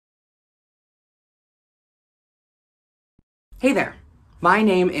Hey there. My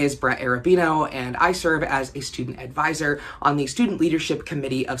name is Brett Arabino, and I serve as a student advisor on the Student Leadership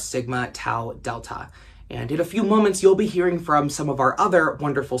Committee of Sigma Tau Delta. And in a few moments, you'll be hearing from some of our other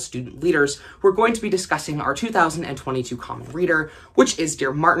wonderful student leaders who are going to be discussing our 2022 Common Reader, which is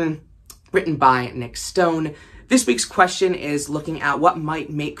Dear Martin, written by Nick Stone. This week's question is looking at what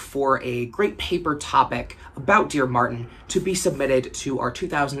might make for a great paper topic about Dear Martin to be submitted to our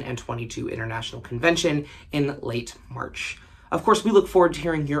 2022 International Convention in late March. Of course, we look forward to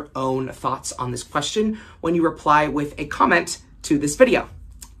hearing your own thoughts on this question when you reply with a comment to this video.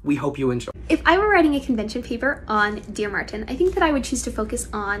 We hope you enjoy. If I were writing a convention paper on Dear Martin, I think that I would choose to focus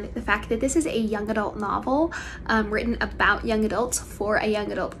on the fact that this is a young adult novel written about young adults for a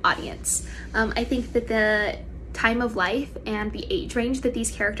young adult audience. I think that the time of life and the age range that these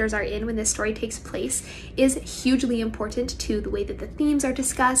characters are in when this story takes place is hugely important to the way that the themes are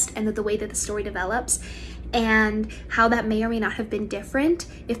discussed and the way that the story develops, and how that may or may not have been different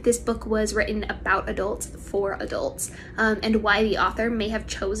if this book was written about adults for adults, and why the author may have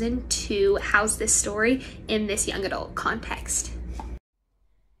chosen to house this story in this young adult context.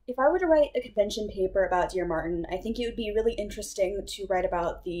 If I were to write a convention paper about Dear Martin, I think it would be really interesting to write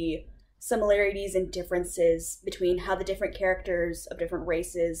about the similarities and differences between how the different characters of different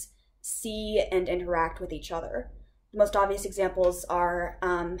races see and interact with each other. The most obvious examples are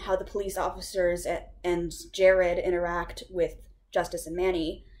how the police officers and Jared interact with Justice and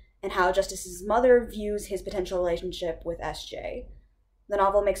Manny, and how Justice's mother views his potential relationship with SJ. The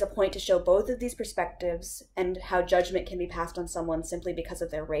novel makes a point to show both of these perspectives and how judgment can be passed on someone simply because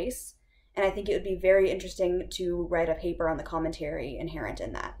of their race, and I think it would be very interesting to write a paper on the commentary inherent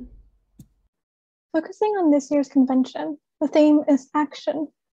in that. Focusing on this year's convention, the theme is action.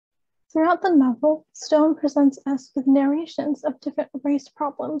 Throughout the novel, Stone presents us with narrations of different race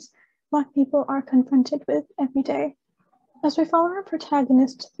problems Black people are confronted with every day. As we follow our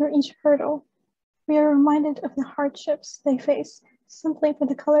protagonist through each hurdle, we are reminded of the hardships they face simply for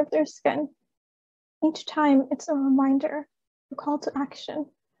the color of their skin. Each time, it's a reminder, a call to action.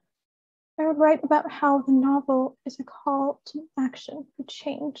 I would write about how the novel is a call to action for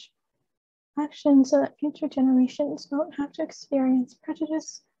change. Action so that future generations won't have to experience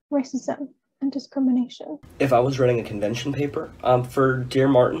prejudice, racism, and discrimination. If I was writing a convention paper for Dear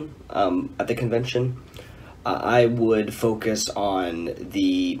Martin at the convention, I would focus on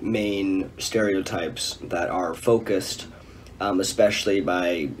the main stereotypes that are focused, especially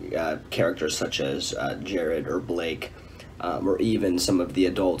by characters such as Jared or Blake, or even some of the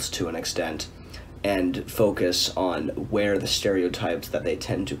adults to an extent, and focus on where the stereotypes that they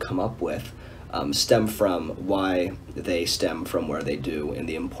tend to come up with stem from, why they stem from where they do, and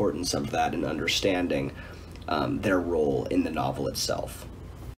the importance of that in understanding their role in the novel itself.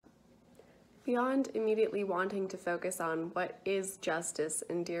 Beyond immediately wanting to focus on what is justice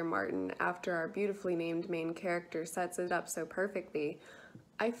in Dear Martin after our beautifully named main character sets it up so perfectly,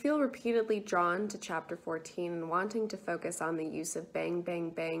 I feel repeatedly drawn to chapter 14 and wanting to focus on the use of bang, bang,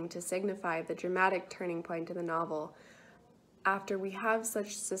 bang to signify the dramatic turning point in the novel. After we have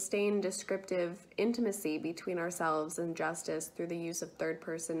such sustained descriptive intimacy between ourselves and Justice through the use of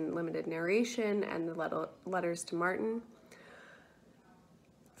third-person limited narration and the letters to Martin.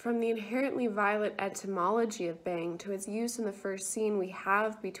 From the inherently violent etymology of bang to its use in the first scene we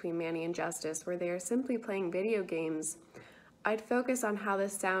have between Manny and Justice, where they are simply playing video games, I'd focus on how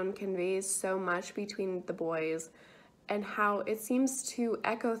this sound conveys so much between the boys, and how it seems to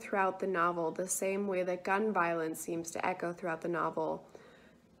echo throughout the novel the same way that gun violence seems to echo throughout the novel.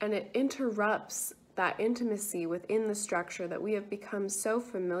 And it interrupts that intimacy within the structure that we have become so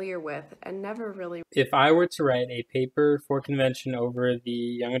familiar with and never really... If I were to write a paper for convention over the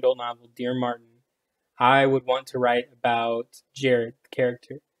young adult novel Dear Martin, I would want to write about Jared, the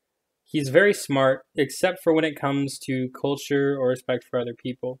character. He's very smart, except for when it comes to culture or respect for other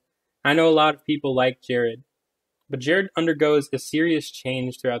people. I know a lot of people like Jared, but Jared undergoes a serious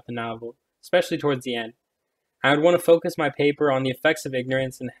change throughout the novel, especially towards the end. I would want to focus my paper on the effects of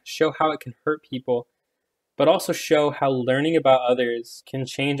ignorance and show how it can hurt people, but also show how learning about others can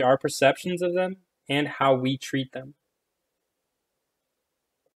change our perceptions of them and how we treat them.